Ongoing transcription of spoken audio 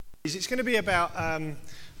It's going to be about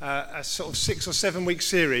a sort of 6 or 7 week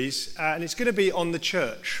series, and it's going to be on the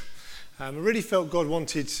church. I really felt God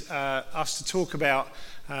wanted us to talk about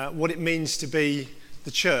what it means to be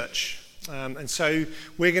the church. And so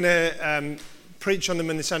we're going to preach on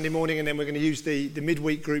them on the Sunday morning, and then we're going to use the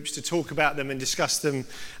midweek groups to talk about them and discuss them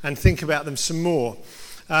and think about them some more.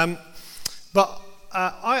 But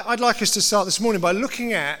I'd like us to start this morning by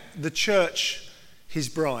looking at the church, his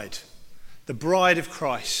bride, the bride of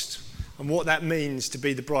Christ, and what that means to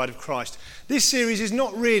be the bride of Christ. This series is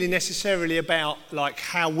not really necessarily about like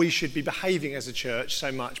how we should be behaving as a church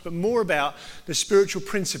so much, but more about the spiritual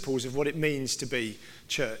principles of what it means to be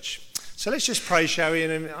church. So let's just pray, shall we?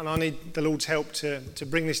 And I need the Lord's help to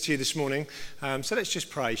bring this to you this morning. So let's just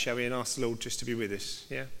pray, shall we, and ask the Lord just to be with us.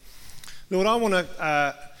 Yeah, Lord, I want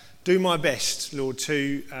to do my best, Lord,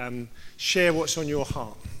 to share what's on your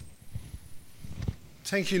heart.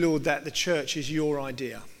 Thank you, Lord, that the church is your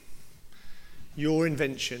idea, your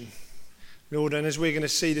invention, Lord. And as we're going to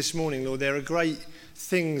see this morning, Lord, there are great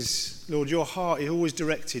things, Lord. Your heart is always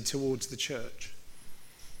directed towards the church.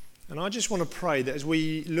 And I just want to pray that as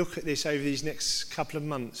we look at this over these next couple of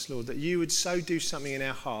months, Lord, that you would so do something in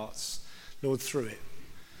our hearts, Lord, through it.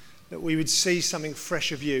 That we would see something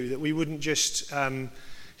fresh of you, that we wouldn't just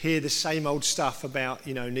hear the same old stuff about,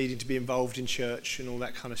 needing to be involved in church and all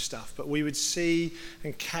that kind of stuff. But we would see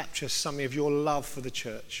and capture something of your love for the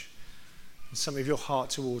church and something of your heart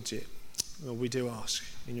towards it. Lord, we do ask.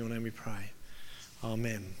 In your name we pray.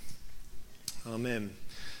 Amen. Amen.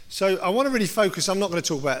 So I want to really focus. I'm not going to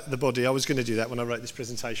talk about the body. I was going to do that when I wrote this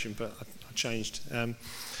presentation, but I changed. I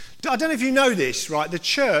don't know if you know this, right? The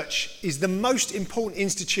church is the most important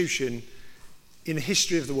institution in the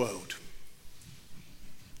history of the world.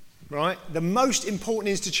 Right? The most important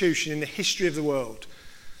institution in the history of the world.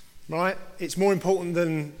 Right? It's more important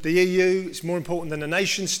than the EU. It's more important than a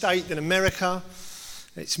nation state, than America.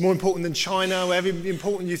 It's more important than China, however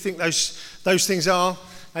important you think those things are.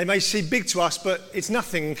 They may seem big to us, but it's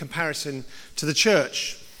nothing in comparison to the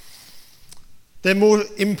church. They're more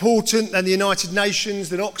important than the United Nations,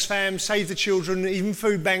 than Oxfam, Save the Children, even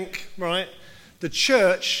Food Bank, right? The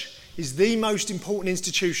church is the most important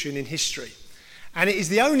institution in history. And it is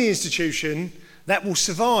the only institution that will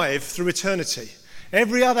survive through eternity.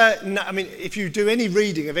 Every other, if you do any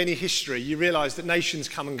reading of any history, you realise that nations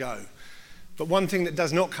come and go. But one thing that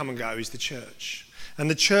does not come and go is the church. And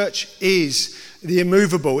the church is the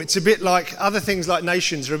immovable. It's a bit like other things like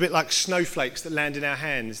nations are a bit like snowflakes that land in our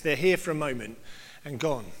hands. They're here for a moment and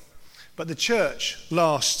gone. But the church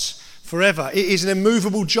lasts forever. It is an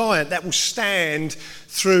immovable giant that will stand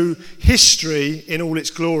through history in all its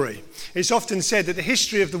glory. It's often said that the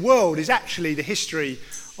history of the world is actually the history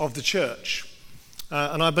of the church.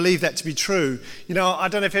 And I believe that to be true. I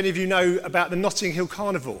don't know if any of you know about the Notting Hill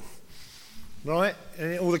Carnival, right?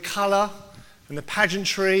 And all the colour and the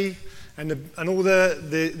pageantry and all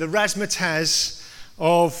the razzmatazz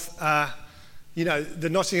of, the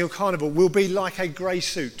Notting Hill Carnival will be like a grey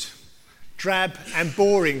suit, drab and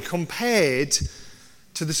boring compared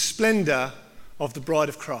to the splendour of the bride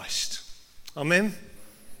of Christ. Amen?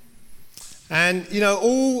 And,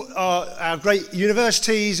 all our great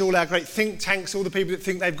universities, all our great think tanks, all the people that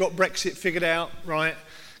think they've got Brexit figured out, right?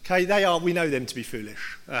 Okay, we know them to be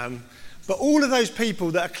foolish. But all of those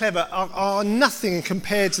people that are clever are nothing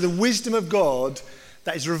compared to the wisdom of God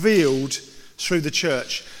that is revealed through the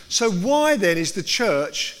church. So why then is the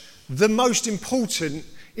church the most important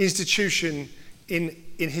institution in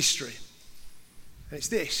history? And it's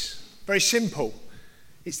this, very simple.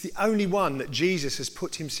 It's the only one that Jesus has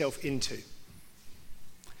put himself into.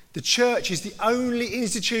 The church is the only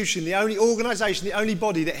institution, the only organisation, the only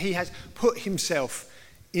body that he has put himself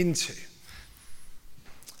into.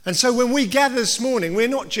 And so when we gather this morning, we're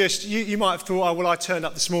not just, you might have thought, I turned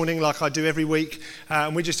up this morning like I do every week,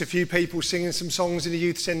 and we're just a few people singing some songs in a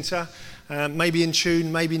youth centre, maybe in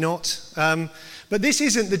tune, maybe not. But this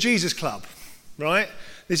isn't the Jesus Club, right?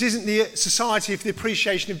 This isn't the Society for the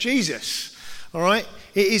Appreciation of Jesus, all right?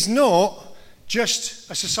 It is not just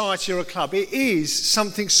a society or a club. It is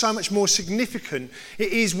something so much more significant.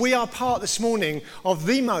 We are part this morning of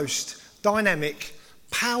the most dynamic,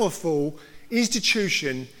 powerful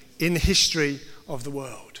institution in the history of the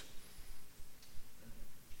world.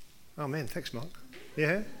 Amen. Thanks, Mark.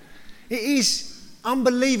 Yeah? It is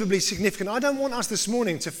unbelievably significant. I don't want us this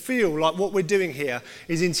morning to feel like what we're doing here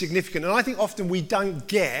is insignificant. And I think often we don't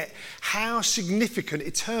get how significant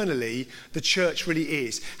eternally the church really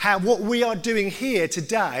is. How what we are doing here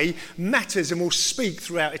today matters and will speak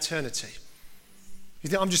throughout eternity.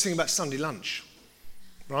 You think, I'm just thinking about Sunday lunch,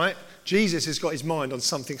 right? Jesus has got his mind on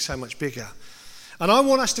something so much bigger. And I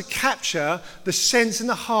want us to capture the sense and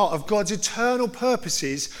the heart of God's eternal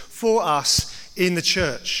purposes for us in the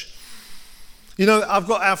church. You know, we've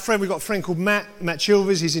got a friend called Matt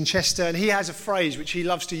Chilvers, he's in Chester, and he has a phrase which he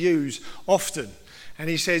loves to use often. And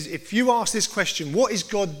he says, if you ask this question, what is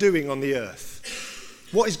God doing on the earth?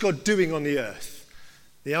 What is God doing on the earth?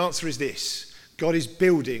 The answer is this: God is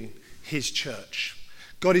building his church.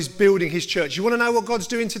 God is building his church. You want to know what God's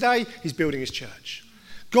doing today? He's building his church.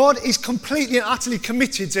 God is completely and utterly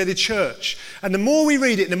committed to the church. And the more we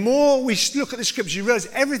read it, the more we look at the scriptures, you realize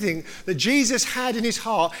everything that Jesus had in his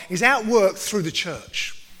heart is outworked through the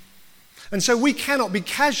church. And so we cannot be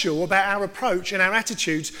casual about our approach and our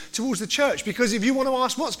attitudes towards the church, because if you want to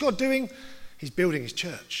ask what's God doing, he's building his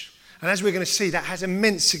church. And as we're going to see, that has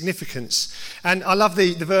immense significance. And I love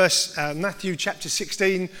the verse, Matthew chapter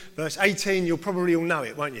 16, verse 18. You'll probably all know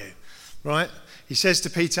it, won't you? Right? He says to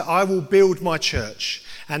Peter, I will build my church,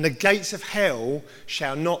 and the gates of hell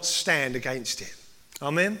shall not stand against it.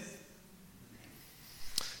 Amen?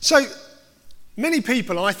 So, many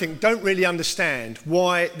people, I think, don't really understand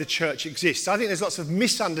why the church exists. I think there's lots of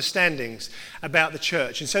misunderstandings about the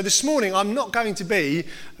church. And so this morning, I'm not going to be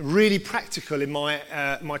really practical in my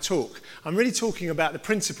talk. I'm really talking about the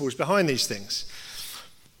principles behind these things.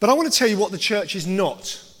 But I want to tell you what the church is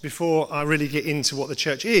not before I really get into what the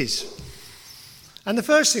church is. And the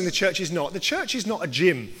first thing the church is not a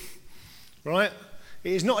gym, right?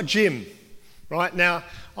 It is not a gym, right? Now,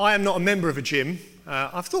 I am not a member of a gym.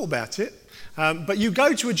 I've thought about it. But you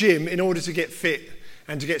go to a gym in order to get fit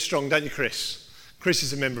and to get strong, don't you, Chris? Chris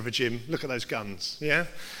is a member of a gym. Look at those guns, yeah?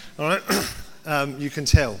 All right? You can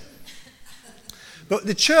tell. But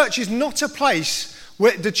the church is not a place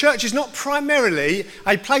where the church is not primarily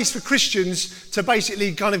a place for Christians to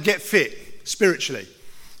basically kind of get fit spiritually,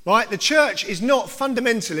 right? The church is not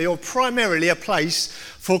fundamentally or primarily a place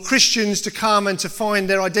for Christians to come and to find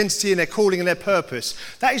their identity and their calling and their purpose.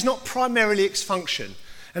 That is not primarily its function.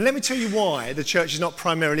 And let me tell you why the church is not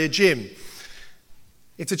primarily a gym.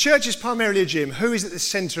 If the church is primarily a gym, who is at the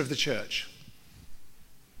centre of the church?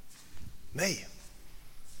 Me.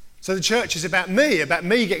 So the church is about me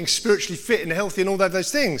getting spiritually fit and healthy and all of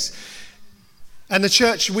those things. And the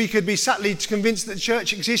church, we could be subtly convinced that the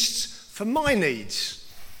church exists for my needs.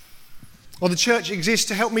 Or the church exists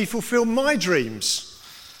to help me fulfill my dreams.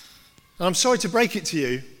 And I'm sorry to break it to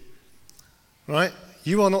you, right?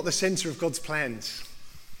 You are not the centre of God's plans.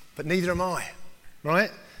 But neither am I,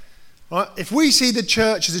 right? If we see the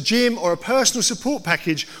church as a gym or a personal support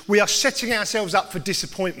package, we are setting ourselves up for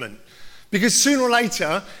disappointment. Because sooner or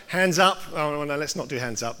later, hands up, oh no, let's not do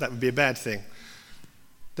hands up, that would be a bad thing.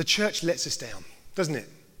 The church lets us down, doesn't it?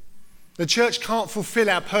 The church can't fulfill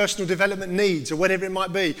our personal development needs or whatever it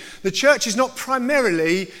might be. The church is not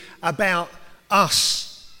primarily about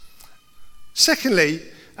us. Secondly,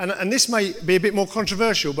 and this may be a bit more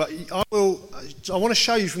controversial, but I want to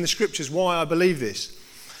show you from the scriptures why I believe this.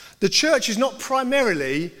 The church is not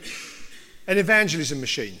primarily an evangelism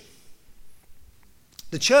machine.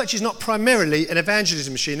 The church is not primarily an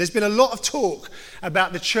evangelism machine. There's been a lot of talk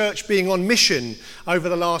about the church being on mission over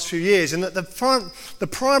the last few years, and that the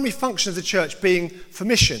primary function of the church being for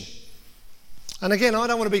mission. And again, I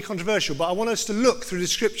don't want to be controversial, but I want us to look through the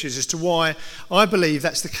scriptures as to why I believe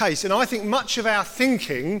that's the case. And I think much of our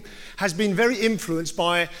thinking has been very influenced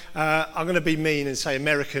by, I'm going to be mean and say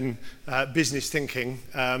American business thinking,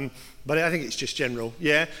 but I think it's just general,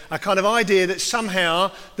 yeah? A kind of idea that somehow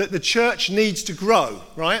that the church needs to grow,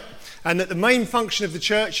 right? And that the main function of the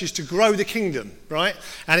church is to grow the kingdom, right?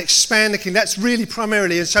 And expand the kingdom. That's really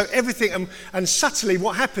primarily, and so everything, and subtly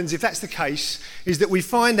what happens if that's the case is that we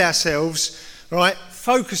find ourselves, right,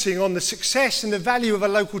 focusing on the success and the value of a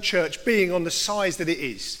local church being on the size that it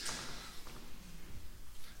is.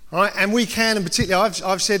 Right? And we can, and particularly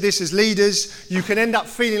I've said this as leaders, you can end up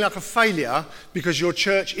feeling like a failure because your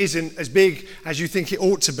church isn't as big as you think it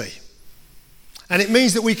ought to be. And it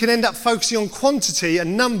means that we can end up focusing on quantity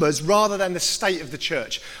and numbers rather than the state of the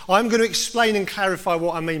church. I'm going to explain and clarify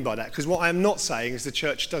what I mean by that, because what I am not saying is the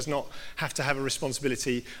church does not have to have a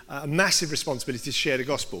responsibility, a massive responsibility to share the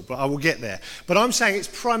gospel, but I will get there. But I'm saying it's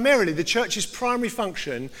primarily, the church's primary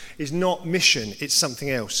function is not mission, it's something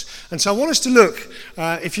else. And so I want us to look,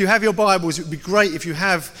 if you have your Bibles, it would be great if you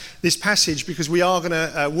have this passage, because we are going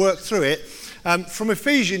to work through it, from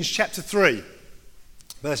Ephesians chapter 3,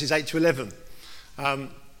 verses 8 to 11.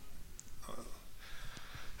 And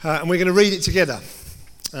we're going to read it together.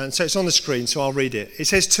 And so it's on the screen, so I'll read it. It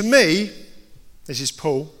says, "To me," this is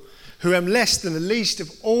Paul, "who am less than the least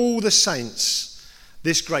of all the saints,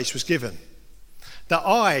 this grace was given, that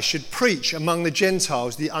I should preach among the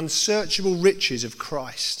Gentiles the unsearchable riches of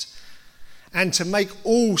Christ, and to make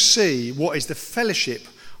all see what is the fellowship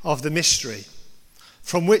of the mystery,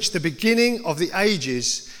 from which the beginning of the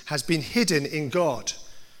ages has been hidden in God,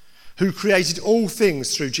 who created all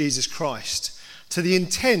things through Jesus Christ, to the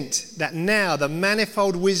intent that now the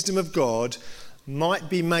manifold wisdom of God might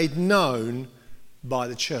be made known by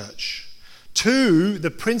the church, to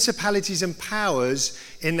the principalities and powers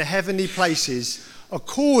in the heavenly places,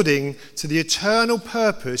 according to the eternal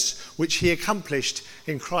purpose which he accomplished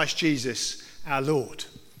in Christ Jesus our Lord.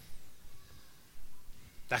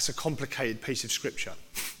 That's a complicated piece of scripture,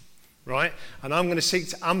 right? And I'm going to seek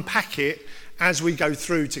to unpack it as we go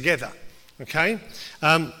through together, okay?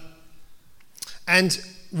 And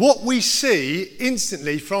what we see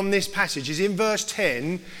instantly from this passage is in verse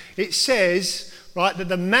 10, it says, right, that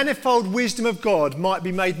the manifold wisdom of God might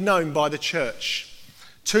be made known by the church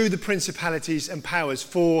to the principalities and powers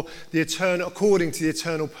for the eternal, according to the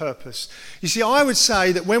eternal purpose. You see, I would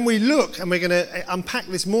say that when we look, and we're going to unpack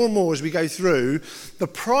this more and more as we go through, the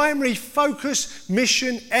primary focus,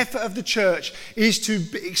 mission, effort of the church is to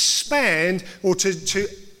expand or to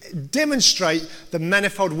demonstrate the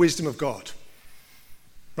manifold wisdom of God.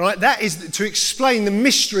 Right? That is to explain the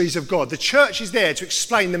mysteries of God. The church is there to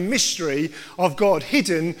explain the mystery of God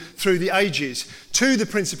hidden through the ages to the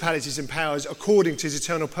principalities and powers according to his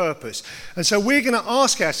eternal purpose. And so we're going to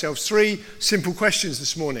ask ourselves three simple questions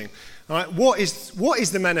this morning. All right? What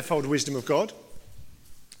is the manifold wisdom of God?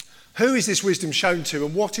 Who is this wisdom shown to?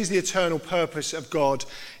 And what is the eternal purpose of God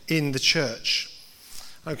in the church?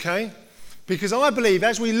 Okay? Because I believe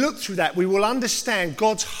as we look through that, we will understand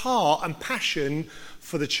God's heart and passion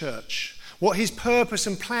for the church, what his purpose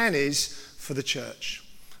and plan is for the church.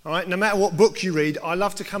 All right, no matter what book you read, I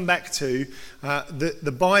love to come back to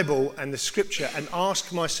the Bible and the scripture and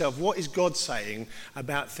ask myself, what is God saying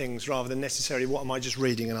about things rather than necessarily what am I just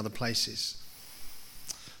reading in other places?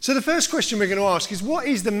 So the first question we're going to ask is, what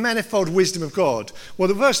is the manifold wisdom of God?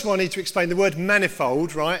 Well, first of all, I need to explain the word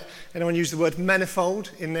manifold, right? Anyone use the word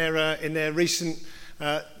manifold in their recent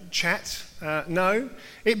chat? No.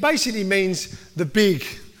 It basically means the big,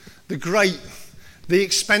 the great, the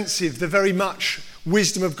expansive, the very much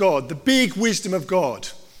wisdom of God, the big wisdom of God,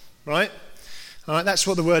 right? All right, that's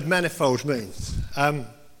what the word manifold means.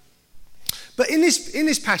 But in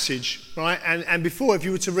this passage, right, and before, if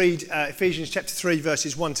you were to read Ephesians chapter 3,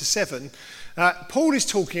 verses 1 to 7, Paul is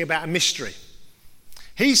talking about a mystery.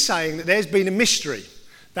 He's saying that there's been a mystery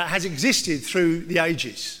that has existed through the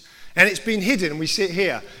ages. And it's been hidden, and we see it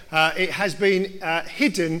here. It has been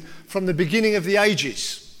hidden from the beginning of the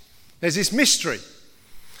ages. There's this mystery.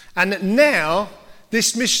 And now,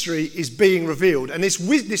 this mystery is being revealed. And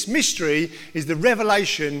this mystery is the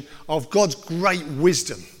revelation of God's great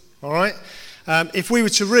wisdom. All right? If we were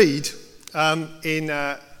to read in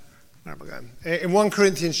 1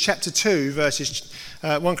 Corinthians chapter 2,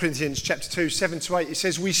 1 Corinthians chapter 2, 7 to 8, it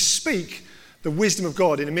says, we speak the wisdom of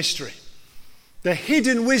God in a mystery. The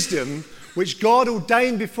hidden wisdom which God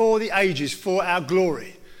ordained before the ages for our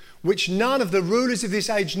glory, which none of the rulers of this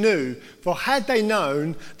age knew, for had they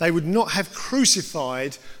known, they would not have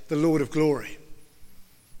crucified the Lord of glory.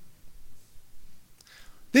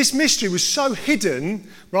 This mystery was so hidden,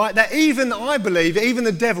 right, that I believe, even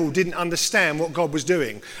the devil didn't understand what God was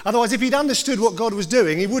doing. Otherwise, if he'd understood what God was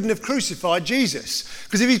doing, he wouldn't have crucified Jesus.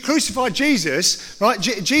 Because if he'd crucified Jesus, right,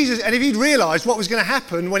 Jesus, and if he'd realised what was going to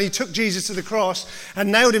happen when he took Jesus to the cross and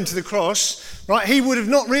nailed him to the cross, right, he would have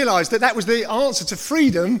not realised that that was the answer to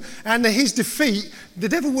freedom and his defeat. The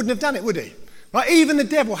devil wouldn't have done it, would he? Right, even the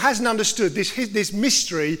devil hasn't understood this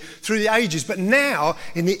mystery through the ages, but now,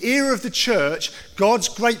 in the era of the church, God's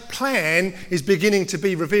great plan is beginning to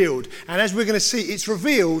be revealed. And as we're going to see, it's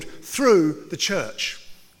revealed through the church.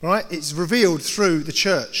 Right? It's revealed through the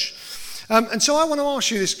church. And so I want to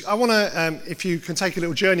ask you this. I want to, if you can take a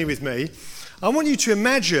little journey with me, I want you to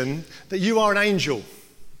imagine that you are an angel.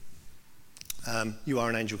 You are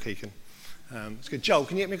an angel, Keegan. It's good. Joel,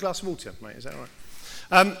 can you get me a glass of water, mate? Is that all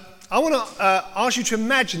right? I want to ask you to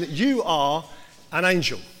imagine that you are an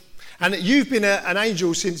angel and that you've been an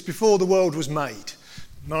angel since before the world was made,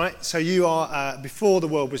 right? So you are before the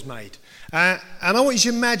world was made. And I want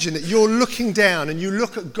you to imagine that you're looking down and you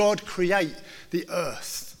look at God create the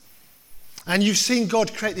earth. And you've seen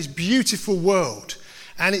God create this beautiful world.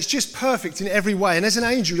 And it's just perfect in every way. And as an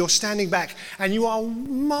angel, you're standing back and you are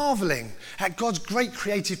marveling at God's great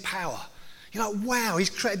creative power. You're like, wow, he's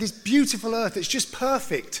created this beautiful earth that's just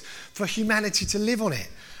perfect for humanity to live on it.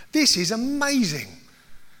 This is amazing.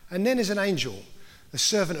 And then as an angel, the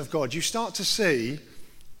servant of God, you start to see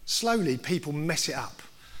slowly people mess it up,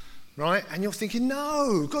 right? And you're thinking,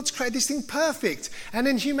 no, God's created this thing perfect. And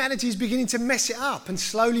then humanity is beginning to mess it up. And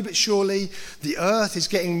slowly but surely, the earth is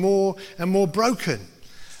getting more and more broken.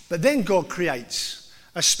 But then God creates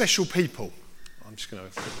a special people. I'm just going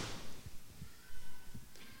to...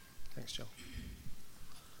 Thanks, Joel.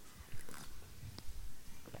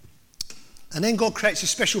 And then God creates a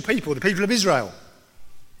special people, the people of Israel.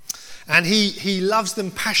 And he loves them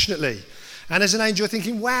passionately. And as an angel, you're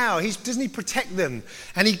thinking, wow, doesn't he protect them?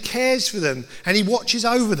 And he cares for them. And he watches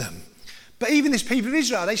over them. But even this people of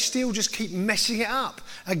Israel, they still just keep messing it up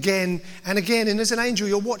again and again. And as an angel,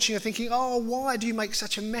 you're watching and thinking, oh, why do you make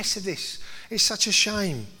such a mess of this? It's such a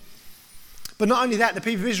shame. But not only that, the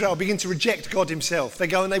people of Israel begin to reject God himself. They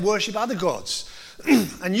go and they worship other gods.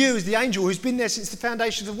 And you, as the angel who's been there since the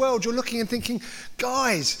foundation of the world, you're looking and thinking,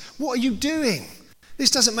 guys, what are you doing? This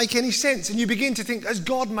doesn't make any sense. And you begin to think, has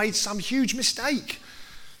God made some huge mistake?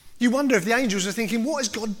 You wonder if the angels are thinking, what has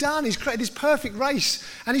God done? He's created this perfect race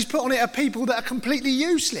and he's put on it a people that are completely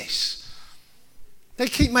useless. They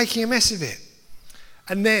keep making a mess of it.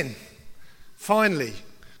 And then, finally,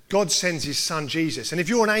 God sends his son Jesus. And if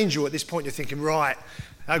you're an angel at this point, you're thinking, right,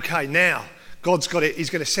 okay, now God's got it. He's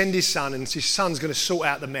going to send his son and his son's going to sort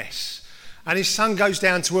out the mess. And his son goes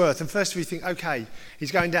down to earth. And first of all, you think, okay,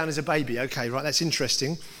 he's going down as a baby. Okay, right, that's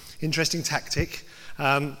interesting. Interesting tactic.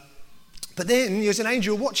 But then there's an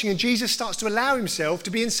angel watching and Jesus starts to allow himself to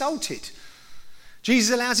be insulted.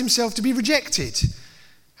 Jesus allows himself to be rejected.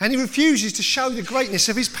 And he refuses to show the greatness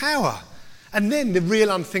of his power. And then the real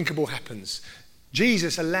unthinkable happens.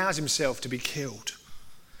 Jesus allows himself to be killed.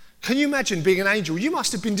 Can you imagine being an angel? You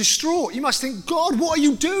must have been distraught. You must think, God, what are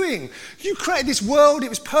you doing? You created this world. It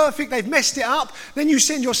was perfect. They've messed it up. Then you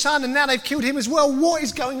send your son and now they've killed him as well. What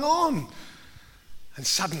is going on? And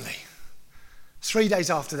suddenly, 3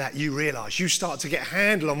 days after that, you realise, you start to get a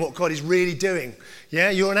handle on what God is really doing.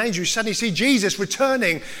 Yeah, you're an angel. You suddenly see Jesus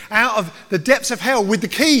returning out of the depths of hell with the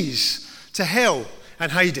keys to hell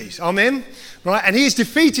and Hades. Amen? Right? And he has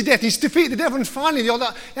defeated death. He's defeated the devil. And finally,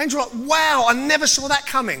 the angel like, wow, I never saw that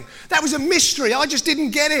coming. That was a mystery. I just didn't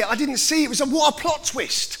get it. I didn't see it. What a plot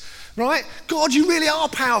twist. Right? God, you really are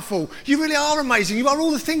powerful. You really are amazing. You are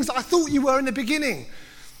all the things that I thought you were in the beginning.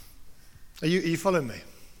 Are you following me?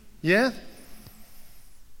 Yeah?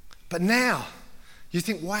 But now, you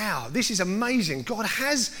think, wow, this is amazing. God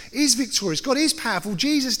is victorious. God is powerful.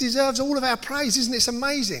 Jesus deserves all of our praise. Isn't this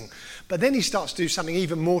amazing? But then he starts to do something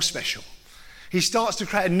even more special. He starts to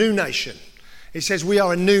create a new nation. It says we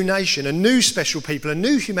are a new nation, a new special people, a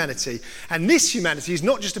new humanity. And this humanity is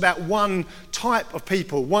not just about one type of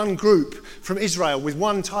people, one group from Israel with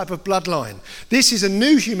one type of bloodline. This is a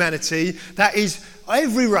new humanity that is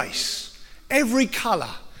every race, every colour,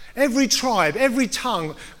 every tribe, every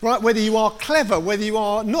tongue, right? Whether you are clever, whether you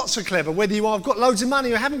are not so clever, whether you have got loads of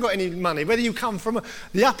money or haven't got any money, whether you come from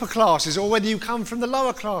the upper classes or whether you come from the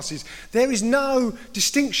lower classes, there is no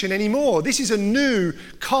distinction anymore. This is a new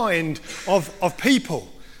kind of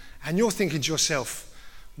people. And you're thinking to yourself,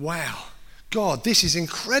 wow, God, this is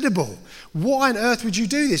incredible. Why on earth would you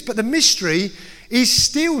do this? But the mystery is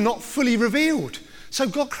still not fully revealed. So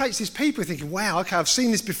God creates these people thinking, wow, okay, I've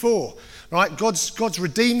seen this before. Right, God's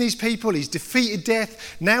redeemed these people. He's defeated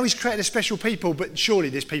death. Now he's created a special people, but surely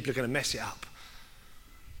these people are going to mess it up.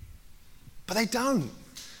 But they don't.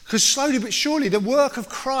 Because slowly but surely the work of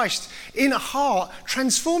Christ in a heart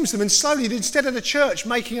transforms them. And slowly, instead of the church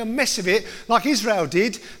making a mess of it like Israel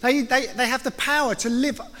did, they have the power to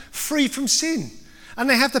live free from sin. And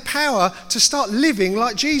they have the power to start living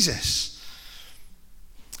like Jesus.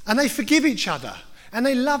 And they forgive each other. And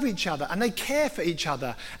they love each other, and they care for each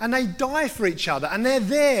other, and they die for each other, and they're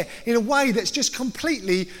there in a way that's just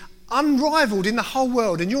completely unrivaled in the whole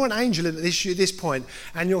world. And you're an angel at this point,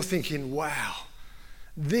 and you're thinking, wow,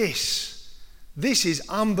 this is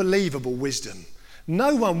unbelievable wisdom.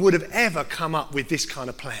 No one would have ever come up with this kind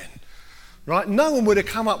of plan, right? No one would have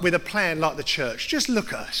come up with a plan like the church. Just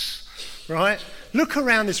look at us, right? Look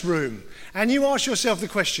around this room, and you ask yourself the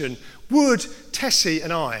question, would Tessie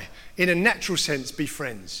and I, in a natural sense, be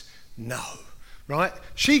friends? No, right?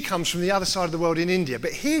 She comes from the other side of the world in India,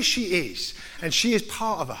 but here she is, and she is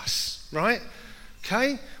part of us, right?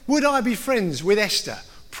 Okay? Would I be friends with Esther?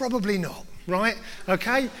 Probably not, right?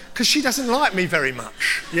 Okay? Because she doesn't like me very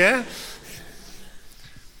much, yeah?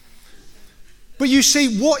 But you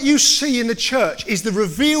see, what you see in the church is the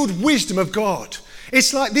revealed wisdom of God.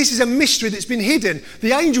 It's like this is a mystery that's been hidden.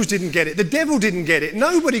 The angels didn't get it. The devil didn't get it.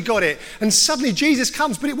 Nobody got it. And suddenly Jesus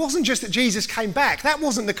comes. But it wasn't just that Jesus came back. That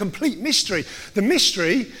wasn't the complete mystery. The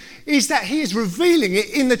mystery is that he is revealing it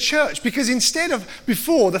in the church, because instead of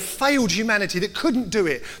before the failed humanity that couldn't do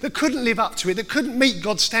it, that couldn't live up to it, that couldn't meet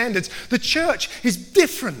God's standards, the church is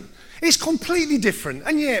different. It's completely different.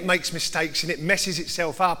 And yeah, it makes mistakes and it messes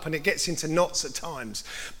itself up and it gets into knots at times.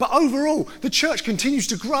 But overall, the church continues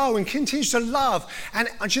to grow and continues to love. And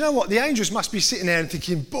you know what? The angels must be sitting there and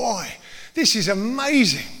thinking, boy, this is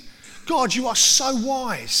amazing. God, you are so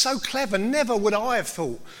wise, so clever. Never would I have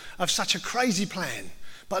thought of such a crazy plan.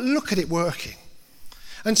 But look at it working.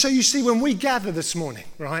 And so you see, when we gather this morning,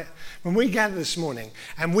 right? When we gather this morning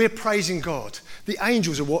and we're praising God, the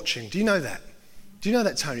angels are watching. Do you know that? Do you know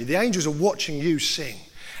that, Tony? The angels are watching you sing.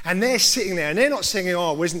 And they're sitting there and they're not singing,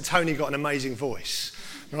 oh, isn't Tony got an amazing voice?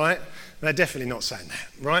 Right? They're definitely not saying that,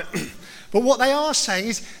 right? But what they are saying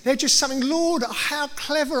is they're just saying, Lord, how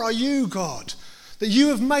clever are you, God, that you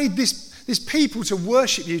have made this people to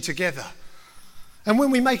worship you together. And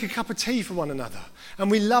when we make a cup of tea for one another, and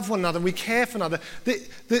we love one another, and we care for one another,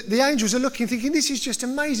 the angels are looking, thinking, this is just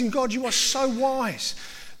amazing. God, you are so wise.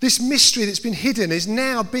 This mystery that's been hidden is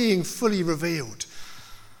now being fully revealed.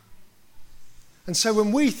 And so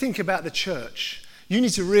when we think about the church, you need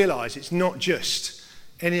to realise it's not just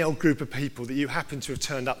any old group of people that you happen to have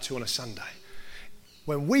turned up to on a Sunday.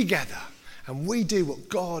 When we gather, and we do what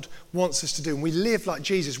God wants us to do, and we live like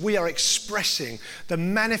Jesus, we are expressing the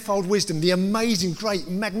manifold wisdom, the amazing, great,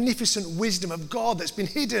 magnificent wisdom of God that's been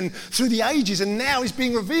hidden through the ages and now is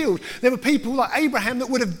being revealed. There were people like Abraham that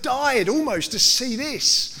would have died almost to see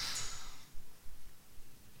this.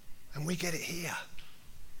 And we get it here.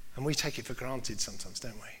 And we take it for granted sometimes,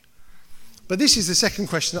 don't we? But this is the second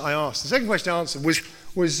question that I asked. The second question I answered was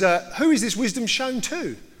who is this wisdom shown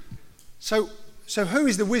to? So who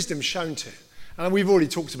is the wisdom shown to? And we've already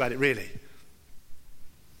talked about it, really.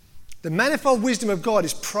 The manifold wisdom of God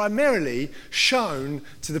is primarily shown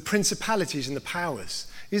to the principalities and the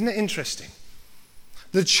powers. Isn't it interesting?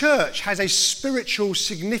 The church has a spiritual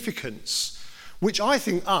significance, which I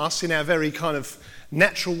think us, in our very kind of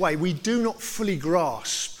natural way, we do not fully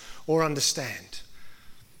grasp or understand.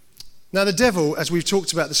 Now, the devil, as we've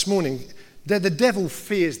talked about this morning, the devil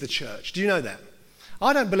fears the church. Do you know that?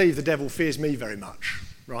 I don't believe the devil fears me very much,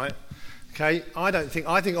 right? Okay, I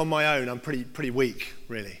think on my own I'm pretty weak,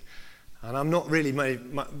 really. And I'm not really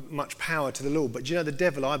made much power to the Lord. But do you know, the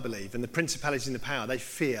devil, I believe, and the principalities and the power, they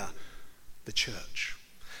fear the church.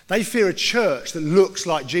 They fear a church that looks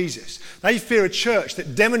like Jesus. They fear a church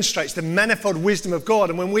that demonstrates the manifold wisdom of God.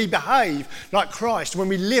 And when we behave like Christ, when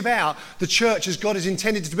we live out the church as God has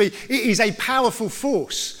intended it to be, it is a powerful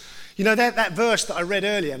force. You know, that verse that I read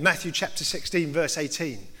earlier, Matthew chapter 16, verse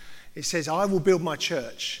 18, it says, I will build my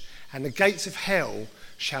church, and the gates of hell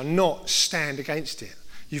shall not stand against it.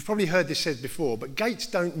 You've probably heard this said before, but gates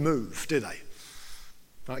don't move, do they?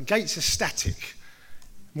 Right? Gates are static.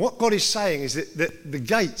 What God is saying is that the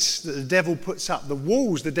gates that the devil puts up, the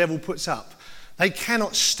walls the devil puts up, they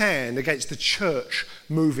cannot stand against the church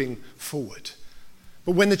moving forward.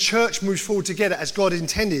 But when the church moves forward together as God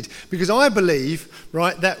intended, because I believe,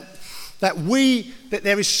 right, that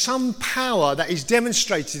there is some power that is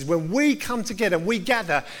demonstrated when we come together and we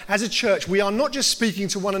gather as a church. We are not just speaking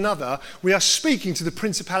to one another, we are speaking to the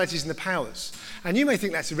principalities and the powers. And you may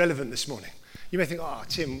think that's irrelevant this morning. You may think, oh,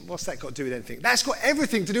 Tim, what's that got to do with anything? That's got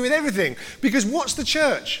everything to do with everything. Because what's the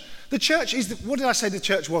church? The church is, what did I say the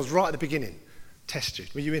church was right at the beginning? Test you.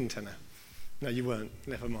 Were you in, Tanner? No, you weren't.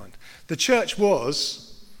 Never mind. The church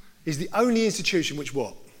is the only institution which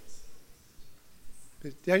what?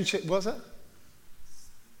 The only what's that?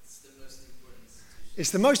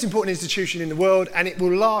 It's the most important institution in the world, and it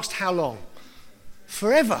will last how long?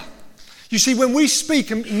 Forever. You see, when we speak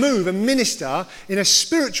and move and minister in a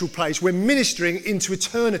spiritual place, we're ministering into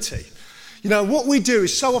eternity. You know, what we do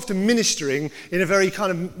is so often ministering in a very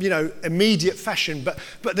kind of, immediate fashion,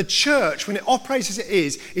 but the church, when it operates as it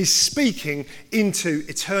is speaking into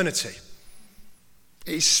eternity.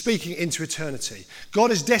 It's speaking into eternity. God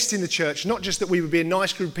has destined the church, not just that we would be a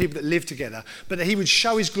nice group of people that live together, but that he would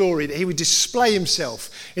show his glory, that he would display himself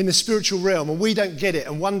in the spiritual realm, and we don't get it,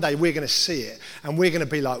 and one day we're going to see it, and we're going to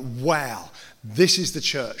be like, wow, this is the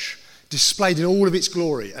church, displayed in all of its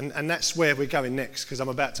glory. And that's where we're going next, because I'm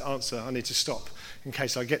about to answer. I need to stop in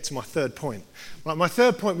case I get to my third point. Right, my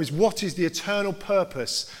third point was, what is the eternal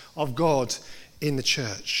purpose of God in the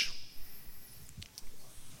church?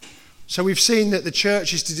 So we've seen that the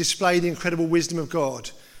church is to display the incredible wisdom of God,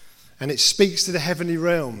 and it speaks to the heavenly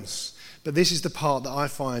realms. But this is the part that I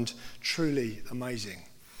find truly amazing.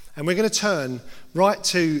 And we're going to turn right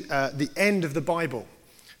to the end of the Bible,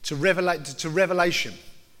 to Revelation.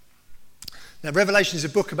 Now, Revelation is a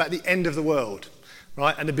book about the end of the world,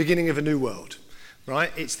 right, and the beginning of a new world,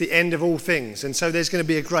 right? It's the end of all things, and so there's going to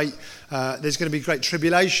be great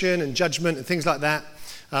tribulation and judgment and things like that,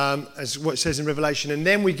 as what it says in Revelation. And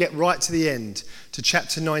then we get right to the end, to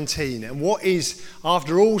chapter 19. And what is,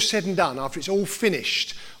 after all said and done, after it's all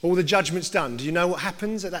finished, all the judgment's done, do you know what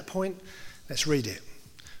happens at that point? Let's read it.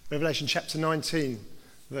 Revelation chapter 19,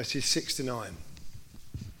 verses 6 to 9.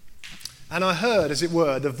 And I heard, as it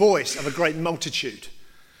were, the voice of a great multitude,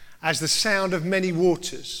 as the sound of many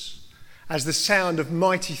waters, as the sound of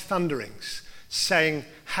mighty thunderings, saying,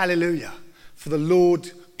 Hallelujah, for the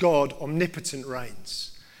Lord God omnipotent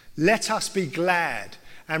reigns. Let us be glad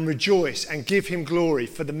and rejoice and give him glory,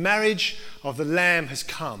 for the marriage of the Lamb has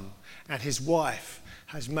come, and his wife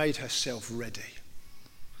has made herself ready.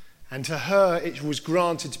 And to her it was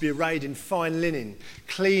granted to be arrayed in fine linen,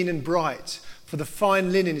 clean and bright, for the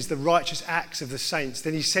fine linen is the righteous acts of the saints.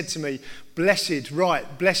 Then he said to me, blessed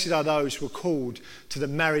are those who are called to the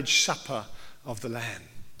marriage supper of the Lamb.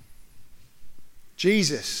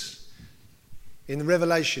 Jesus, in the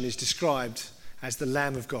Revelation, is described as the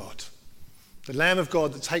Lamb of God. The Lamb of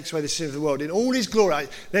God that takes away the sin of the world. In all his glory,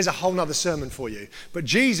 there's a whole other sermon for you. But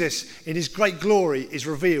Jesus, in his great glory, is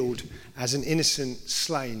revealed as an innocent,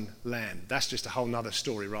 slain lamb. That's just a whole other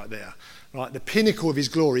story right there. Right? The pinnacle of his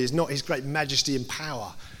glory is not his great majesty and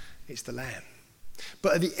power. It's the Lamb.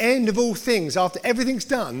 But at the end of all things, after everything's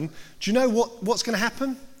done, do you know what's going to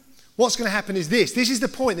happen? What's going to happen is this. This is the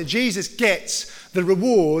point that Jesus gets the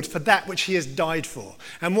reward for that which he has died for.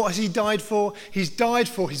 And what has he died for? He's died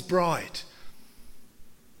for his bride.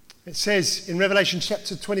 It says in Revelation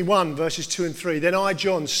chapter 21, verses 2 and 3, Then I,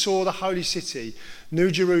 John, saw the holy city,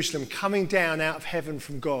 New Jerusalem, coming down out of heaven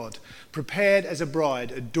from God, prepared as a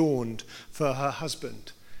bride adorned for her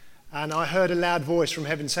husband. And I heard a loud voice from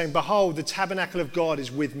heaven saying, Behold, the tabernacle of God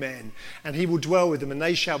is with men, and he will dwell with them, and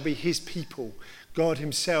they shall be his people. God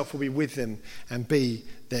himself will be with them and be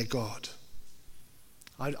their God.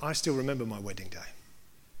 I still remember my wedding day.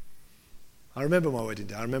 I remember my wedding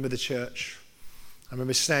day. I remember the church. I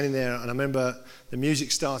remember standing there, and I remember the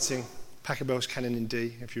music starting, Pachelbel's Canon in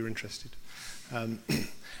D, if you're interested.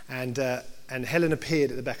 And Helen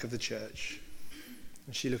appeared at the back of the church,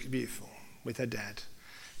 and she looked beautiful with her dad.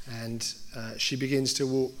 And she begins to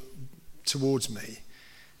walk towards me,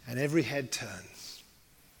 and every head turns,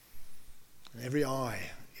 and every eye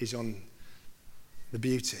is on the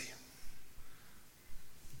beauty.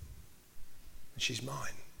 And she's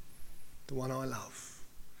mine, the one I love.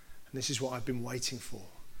 And this is what I've been waiting for.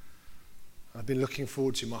 I've been looking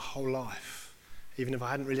forward to my whole life, even if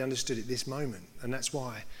I hadn't really understood it this moment. And that's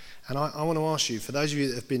why. And I want to ask you, for those of you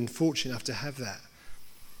that have been fortunate enough to have that,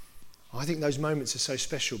 I think those moments are so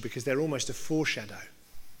special because they're almost a foreshadow,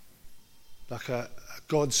 like a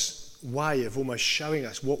God's way of almost showing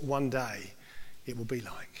us what one day it will be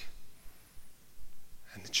like.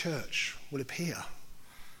 And the church will appear.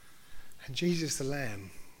 And Jesus the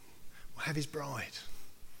Lamb will have his bride,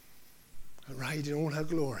 arrayed in all her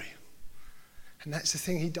glory. And that's the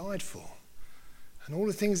thing he died for. And all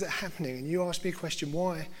the things that are happening, and you ask me a question,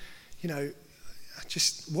 why,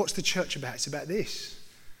 what's the church about? It's about this,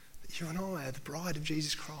 that you and I are the bride of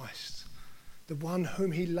Jesus Christ, the one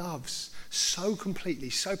whom he loves so completely,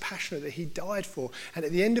 so passionate that he died for. And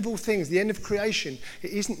at the end of all things, the end of creation,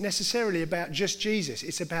 it isn't necessarily about just Jesus.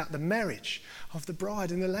 It's about the marriage of the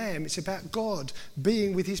bride and the Lamb. It's about God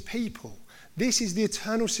being with his people. This is the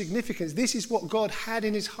eternal significance. This is what God had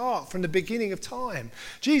in his heart from the beginning of time.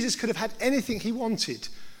 Jesus could have had anything he wanted.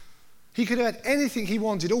 He could have had anything he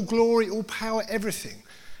wanted, all glory, all power, everything.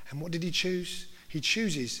 And what did he choose? He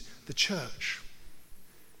chooses the church.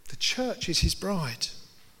 The church is his bride.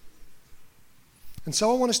 And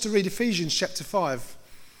so I want us to read Ephesians chapter 5.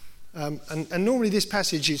 And normally this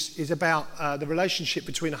passage is about the relationship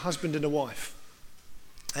between a husband and a wife.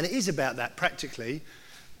 And it is about that practically.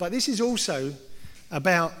 But this is also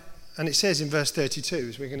about, and it says in verse 32,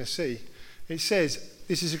 as we're going to see, it says,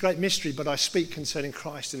 this is a great mystery, but I speak concerning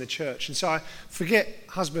Christ and the church. And so I forget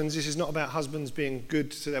husbands. This is not about husbands being good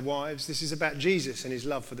to their wives. This is about Jesus and his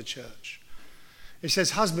love for the church. It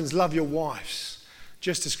says, husbands, love your wives,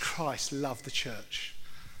 just as Christ loved the church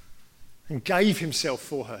and gave himself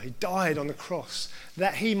for her. He died on the cross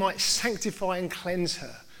that he might sanctify and cleanse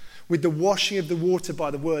her with the washing of the water by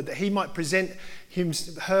the word, that he might present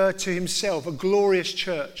her to himself, a glorious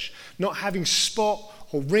church, not having spot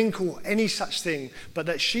or wrinkle or any such thing, but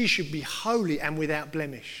that she should be holy and without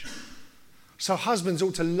blemish. So husbands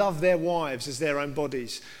ought to love their wives as their own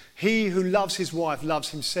bodies. He who loves his wife loves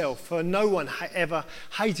himself. For no one ever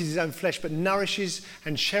hated his own flesh, but nourishes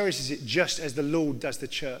and cherishes it just as the Lord does the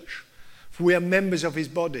church. For we are members of his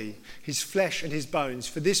body, his flesh and his bones.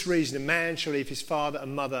 For this reason, a man shall leave his father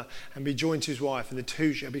and mother and be joined to his wife, and the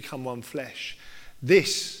two shall become one flesh.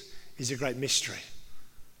 This is a great mystery,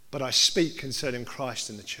 but I speak concerning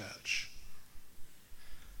Christ and the church.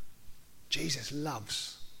 Jesus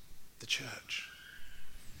loves the church.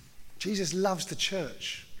 Jesus loves the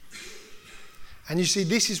church. And you see,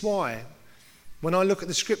 this is why when I look at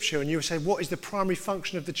the scripture and you say, what is the primary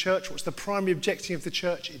function of the church? What's the primary objective of the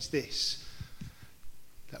church? It's this.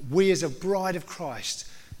 That we as a bride of Christ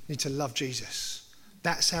need to love Jesus.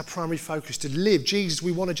 That's our primary focus, to live. Jesus,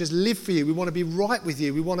 we want to just live for you. We want to be right with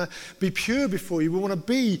you. We want to be pure before you. We want to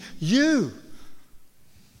be you.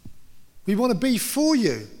 We want to be for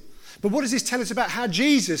you. But what does this tell us about how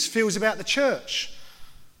Jesus feels about the church?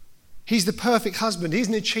 He's the perfect husband. He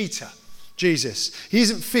isn't a cheater, Jesus. He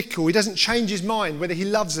isn't fickle. He doesn't change his mind whether he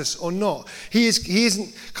loves us or not. He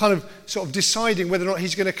isn't kind of sort of deciding whether or not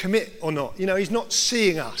he's going to commit or not. You know, he's not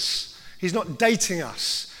seeing us. He's not dating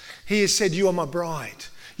us. He has said, you are my bride.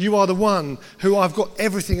 You are the one who I've got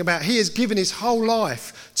everything about. He has given his whole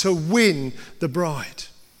life to win the bride.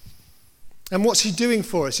 And what's he doing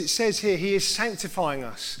for us? It says here, he is sanctifying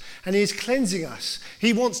us and he is cleansing us.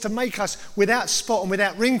 He wants to make us without spot and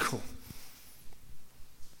without wrinkle.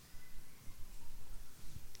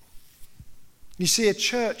 You see, a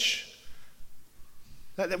church,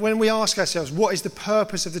 that when we ask ourselves, what is the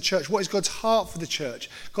purpose of the church? What is God's heart for the church?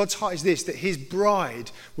 God's heart is this, that his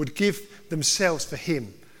bride would give themselves for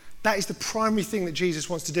him. That is the primary thing that Jesus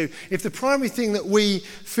wants to do. If the primary thing that we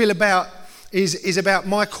feel about is about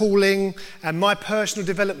my calling and my personal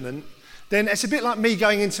development, then it's a bit like me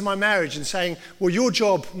going into my marriage and saying, well, your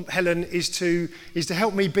job, Helen, is to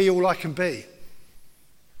help me be all I can be.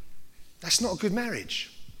 That's not a good marriage.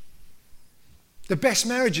 The best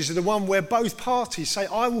marriages are the one where both parties say,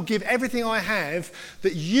 I will give everything I have for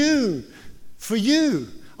you.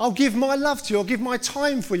 I'll give my love to you. I'll give my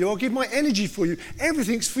time for you. I'll give my energy for you.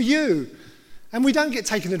 Everything's for you. And we don't get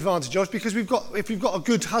taken advantage of because if we've got a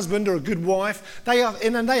good husband or a good wife, they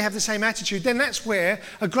have the same attitude, then that's where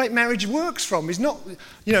a great marriage works from. It's not,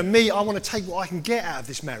 me, I want to take what I can get out of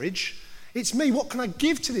this marriage. It's me, what can I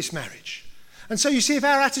give to this marriage? And so you see, if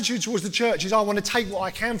our attitude towards the church is, I want to take what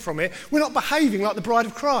I can from it, we're not behaving like the bride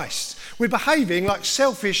of Christ. We're behaving like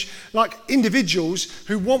selfish, like individuals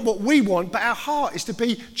who want what we want, but our heart is to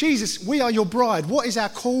be, Jesus, we are your bride. What is our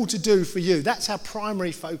call to do for you? That's our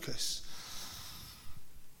primary focus.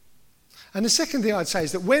 And the second thing I'd say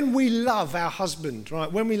is that when we love our husband, right,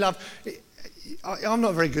 I'm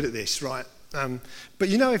not very good at this, right, but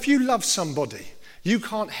if you love somebody, you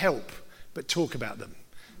can't help but talk about them.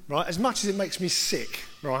 Right, as much as it makes me sick,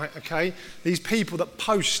 right, okay, these people that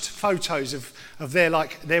post photos of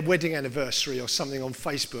their wedding anniversary or something on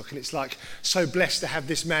Facebook, and it's like, so blessed to have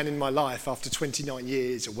this man in my life after 29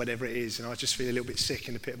 years or whatever it is, and I just feel a little bit sick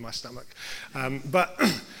in the pit of my stomach. But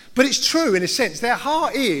it's true in a sense. Their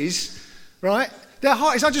heart is, I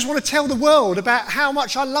just want to tell the world about how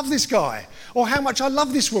much I love this guy or how much I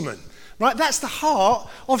love this woman. Right? That's the heart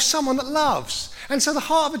of someone that loves. And so the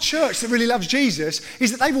heart of a church that really loves Jesus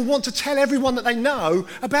is that they will want to tell everyone that they know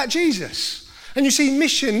about Jesus. And you see,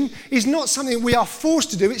 mission is not something we are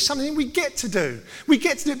forced to do, it's something we get to do. We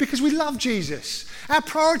get to do it because we love Jesus. Our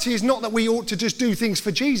priority is not that we ought to just do things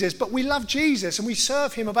for Jesus, but we love Jesus and we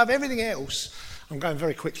serve him above everything else. I'm going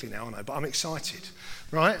very quickly now, aren't I? But I'm excited,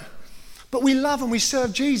 right? But we love and we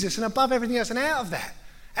serve Jesus and above everything else. And out of that,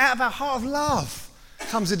 out of our heart of love,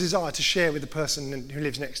 comes a desire to share with the person who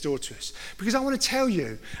lives next door to us. Because I want to tell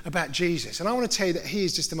you about Jesus. And I want to tell you that he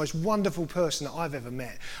is just the most wonderful person that I've ever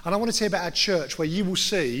met. And I want to tell you about our church where you will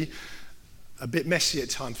see, a bit messy at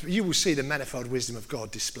times, but you will see the manifold wisdom of God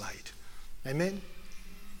displayed. Amen?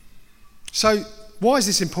 So, why is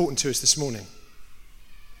this important to us this morning?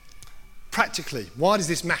 Practically, why does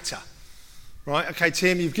this matter? Right, okay,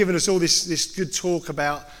 Tim, you've given us all this good talk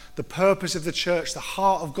about the purpose of the church, the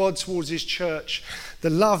heart of God towards his church,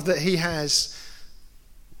 the love that he has.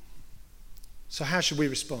 So how should we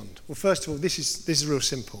respond? Well, first of all, this is real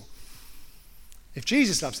simple. If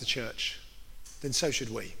Jesus loves the church, then so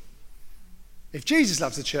should we. If Jesus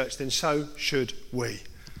loves the church, then so should we.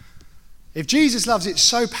 If Jesus loves it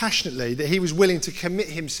so passionately that he was willing to commit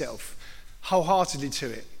himself wholeheartedly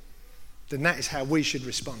to it, then that is how we should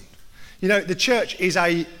respond. The church is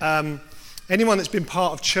anyone that's been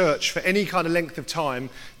part of church for any kind of length of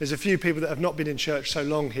time, there's a few people that have not been in church so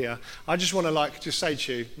long here. I just want to just say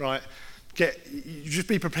to you, right, you just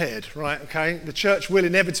be prepared, right? Okay, the church will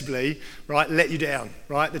inevitably, right, let you down,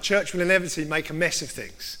 right? The church will inevitably make a mess of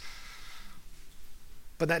things,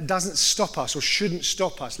 but that doesn't stop us, or shouldn't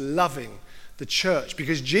stop us, loving the church,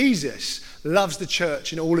 because Jesus loves the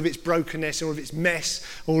church in all of its brokenness, all of its mess,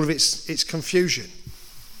 all of its confusion.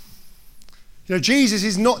 You know, Jesus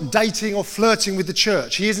is not dating or flirting with the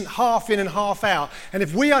church. He isn't half in and half out. And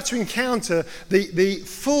if we are to encounter the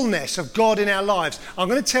fullness of God in our lives, I'm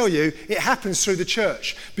going to tell you, it happens through the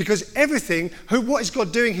church. Because what is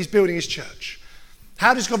God doing? He's building his church.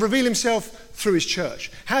 How does God reveal himself? Through his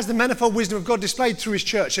church. How's the manifold wisdom of God displayed? Through his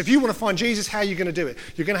church. So if you want to find Jesus, how are you going to do it?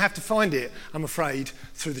 You're going to have to find it, I'm afraid,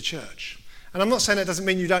 through the church. And I'm not saying that doesn't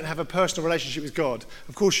mean you don't have a personal relationship with God.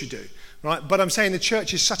 Of course you do, right? But I'm saying the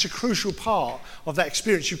church is such a crucial part of that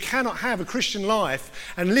experience. You cannot have a Christian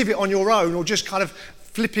life and live it on your own, or just kind of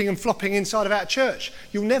flipping and flopping inside of our church.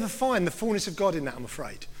 You'll never find the fullness of God in that, I'm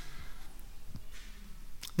afraid.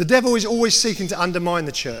 The devil is always seeking to undermine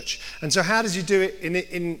the church. And so how does he do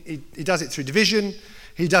it? He does it through division.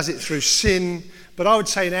 He does it through sin. But I would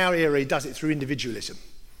say in our era, he does it through individualism.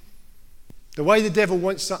 The way the devil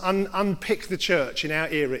wants to unpick the church in our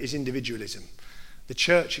era is individualism. The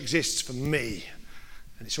church exists for me.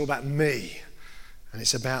 And it's all about me. And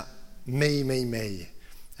it's about me, me, me.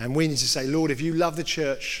 And we need to say, Lord, if you love the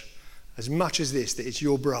church as much as this, that it's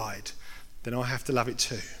your bride, then I have to love it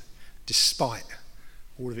too, despite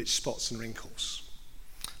all of its spots and wrinkles.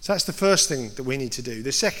 So that's the first thing that we need to do.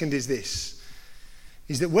 The second is this,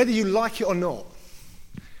 is that whether you like it or not,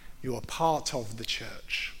 you are part of the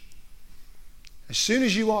church. As soon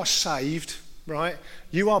as you are saved, right,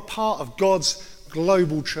 you are part of God's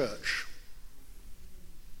global church.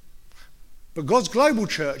 But God's global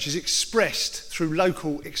church is expressed through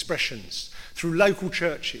local expressions, through local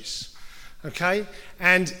churches, okay?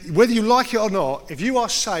 And whether you like it or not, if you are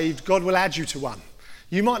saved, God will add you to one.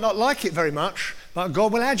 You might not like it very much, but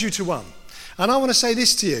God will add you to one. And I want to say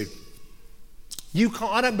this to you.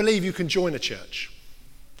 I don't believe you can join a church.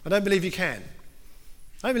 I don't believe you can.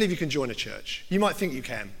 I don't believe you can join a church. You might think you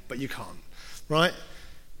can, but you can't, right?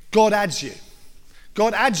 God adds you.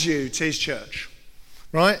 God adds you to his church,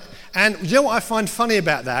 right? And you know what I find funny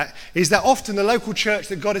about that is that often the local church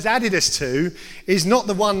that God has added us to is not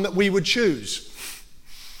the one that we would choose.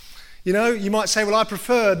 You know, you might say, well, I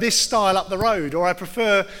prefer this style up the road, or I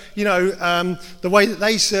prefer, the way that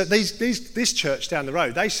they serve, this church down the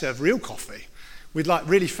road, they serve real coffee with like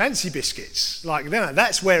really fancy biscuits. Like,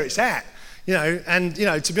 that's where it's at. And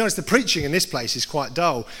to be honest, the preaching in this place is quite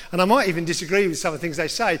dull. And I might even disagree with some of the things they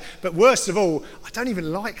say, but worst of all, I don't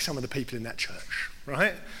even like some of the people in that church,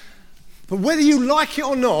 right? But whether you like it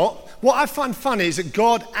or not, what I find funny is that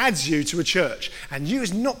God adds you to a church, and you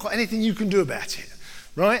has not got anything you can do about it,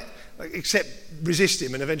 right? Except resist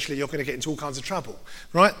him, and eventually you're going to get into all kinds of trouble,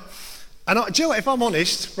 right? And do you know what, if I'm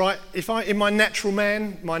honest, right, in my natural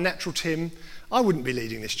man, my natural Tim, I wouldn't be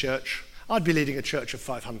leading this church. I'd be leading a church of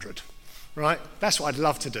 500. Right? That's what I'd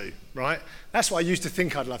love to do, right? That's what I used to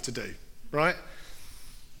think I'd love to do, right?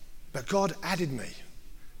 But God added me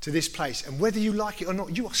to this place, and whether you like it or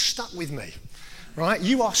not, you are stuck with me, right?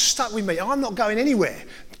 You are stuck with me. I'm not going anywhere.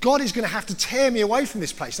 God is going to have to tear me away from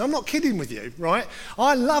this place. And I'm not kidding with you, right?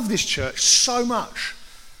 I love this church so much.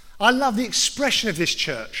 I love the expression of this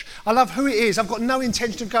church. I love who it is. I've got no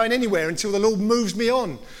intention of going anywhere until the Lord moves me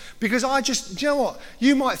on. Because do you know what?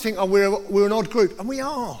 You might think, oh, we're an odd group. And we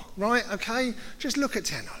are, right? Okay? Just look at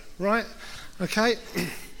Tenno, right? Okay?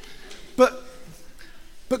 But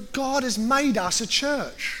God has made us a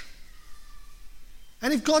church.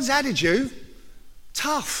 And if God's added you,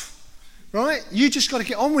 tough, right? You just got to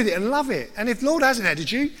get on with it and love it. And if the Lord hasn't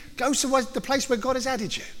added you, go to the place where God has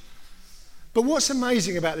added you. But what's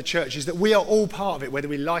amazing about the church is that we are all part of it, whether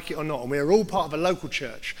we like it or not, and we are all part of a local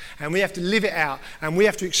church, and we have to live it out, and we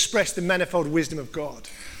have to express the manifold wisdom of God.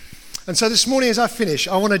 And so this morning as I finish,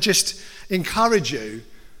 I want to just encourage you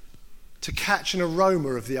to catch an aroma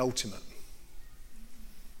of the ultimate,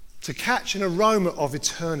 to catch an aroma of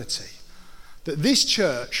eternity, that this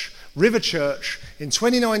church, River Church, in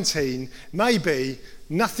 2019 may be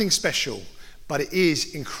nothing special, but it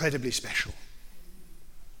is incredibly special,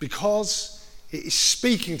 because it is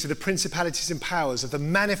speaking to the principalities and powers of the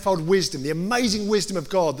manifold wisdom, the amazing wisdom of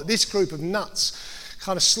God, that this group of nuts,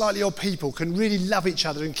 kind of slightly odd people, can really love each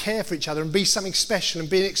other and care for each other and be something special and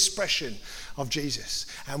be an expression of Jesus.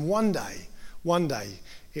 And one day,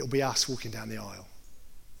 it'll be us walking down the aisle.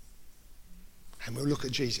 And we'll look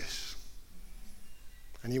at Jesus.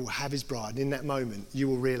 And he will have his bride. And in that moment, you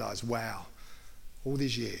will realise, wow, all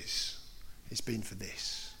these years, it's been for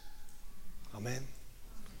this. Amen.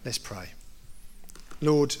 Let's pray.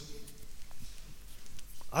 Lord,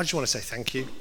 I just want to say thank you.